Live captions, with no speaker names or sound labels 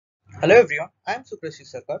Hello everyone, I am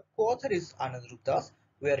Sukrashis Sarkar. Co-author is Anandarup.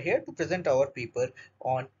 We are here to present our paper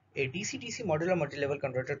on a DC-DC modular multi-level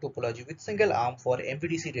converter topology with single arm for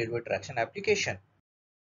MVDC railway traction application.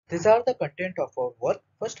 These are the content of our work.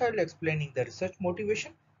 First I will explaining the research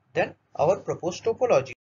motivation, then our proposed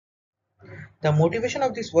topology. The motivation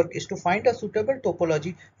of this work is to find a suitable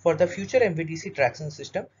topology for the future MVDC traction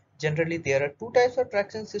system. Generally, there are two types of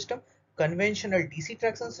traction system: conventional DC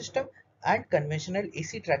traction system and conventional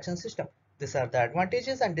AC traction system. These are the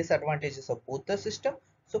advantages and disadvantages of both the system.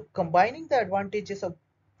 So combining the advantages of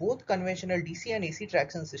both conventional DC and AC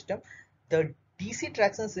traction system, the DC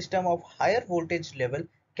traction system of higher voltage level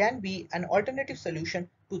can be an alternative solution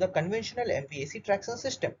to the conventional MVAC traction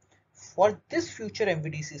system. For this future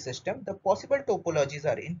MVDC system, the possible topologies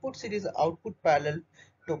are input series output parallel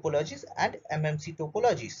topologies and MMC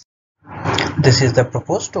topologies. This is the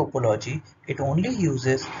proposed topology. It only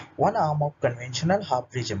uses one arm of conventional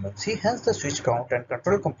half-bridge MMC, hence the switch count and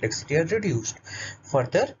control complexity are reduced.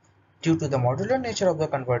 Further, due to the modular nature of the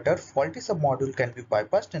converter, faulty submodule can be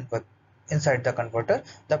bypassed inside the converter.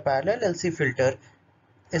 The parallel LC filter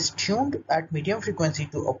is tuned at medium frequency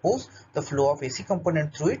to oppose the flow of AC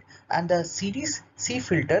component through it, and the series C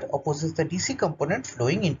filter opposes the DC component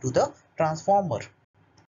flowing into the transformer.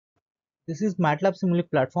 This is MATLAB Simulink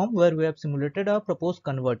platform where we have simulated a proposed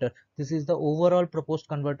converter. This is the overall proposed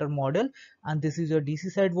converter model, and this is your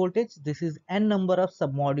DC side voltage. This is n number of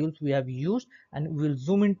submodules we have used, and we will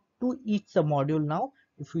zoom into each submodule now.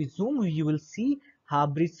 If we zoom, you will see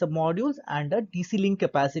half bridge submodules and a DC link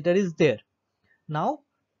capacitor is there. Now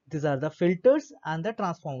these are the filters and the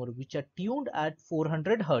transformer which are tuned at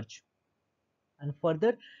 400 Hz. And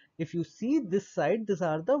further, if you see this side, these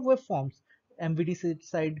are the waveforms: MVDC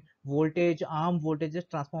side voltage, arm voltages,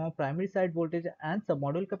 transformer primary side voltage, and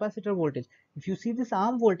submodule capacitor voltage. If you see this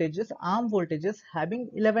arm voltages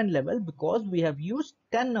having 11 level because we have used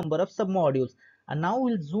 10 number of submodules. And now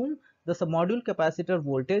we'll zoom the submodule capacitor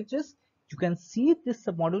voltages. You can see this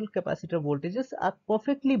submodule capacitor voltages are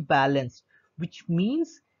perfectly balanced, which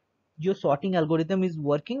means your sorting algorithm is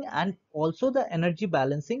working, and also the energy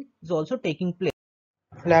balancing is also taking place.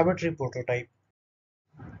 Laboratory prototype.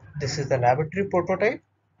 This is the laboratory prototype.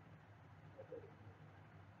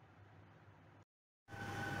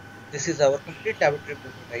 This is our complete laboratory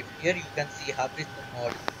prototype. Here you can see hybrid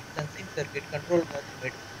mod, sensing circuit, control box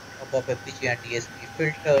with above FPG and DSP,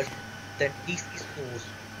 filters, then DC source.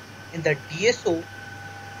 In the DSO,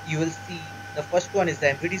 you will see the first one is the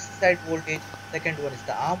MVDC side voltage, second one is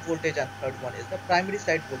the arm voltage, and third one is the primary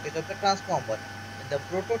side voltage of the transformer. In the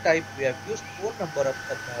prototype, we have used 4 number of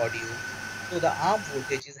submodules, so the arm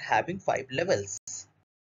voltage is having 5 levels.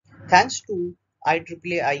 Thanks to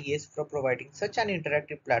IEEE IES for providing such an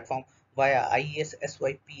interactive platform via IES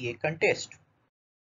SYPA contest.